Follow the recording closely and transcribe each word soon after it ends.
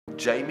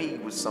Jamie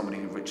was somebody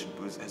who Richard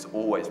has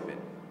always been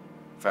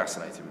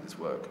fascinated with his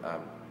work.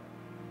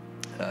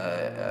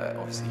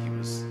 Obviously, he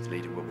was the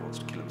leader of World War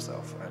to kill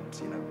himself, and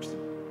you know, just a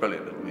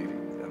brilliant little movie.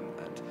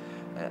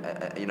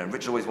 You know,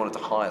 Richard always wanted to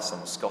hire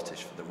someone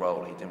Scottish for the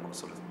role. He didn't want to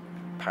sort of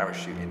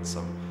parachute in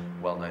some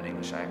well-known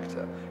English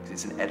actor because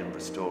it's an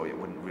Edinburgh story. It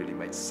wouldn't really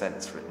make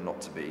sense for it not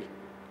to be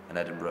an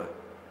Edinburgh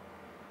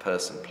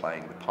person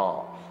playing the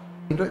part.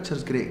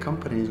 Richard's great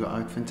company. He's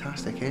got a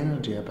fantastic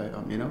energy about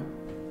him, you know,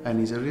 and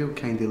he's a real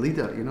kind of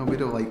leader. You know,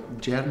 we're all like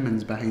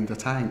Germans behind a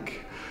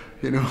tank,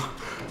 you know,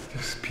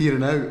 just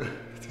peering out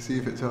to see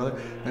if it's all right.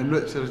 And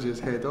Richard's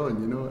just head on,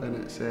 you know, and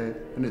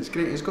it's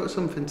great. He's got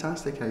some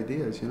fantastic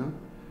ideas, you know.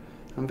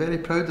 I'm very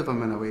proud of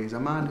him in a way. He's a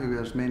man who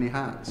wears many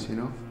hats, you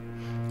know,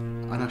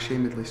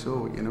 unashamedly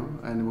so, you know,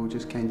 and will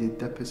just kind of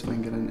dip his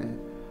finger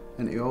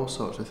into all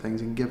sorts of things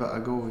and give it a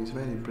go. He's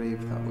very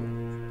brave that way.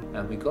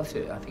 And we got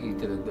it. I think he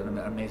did an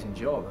amazing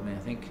job. I mean,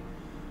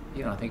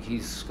 I think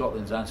he's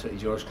Scotland's answer to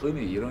George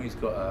Clooney. You know, he's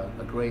got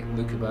a great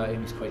look about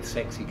him. He's quite a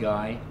sexy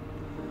guy,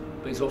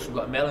 but he's also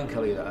got a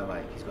melancholy that I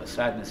like. He's got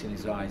sadness in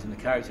his eyes, and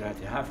the character had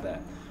to have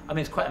that. I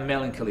mean, it's quite a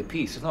melancholy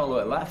piece. There's not a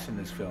lot of laughs in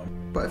this film.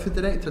 But if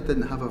the director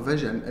didn't have a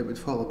vision, it would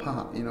fall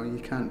apart. You know, you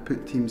can't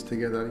put teams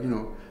together, you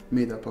know,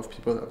 made up of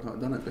people that have not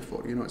done it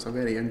before. You know, it's a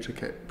very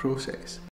intricate process.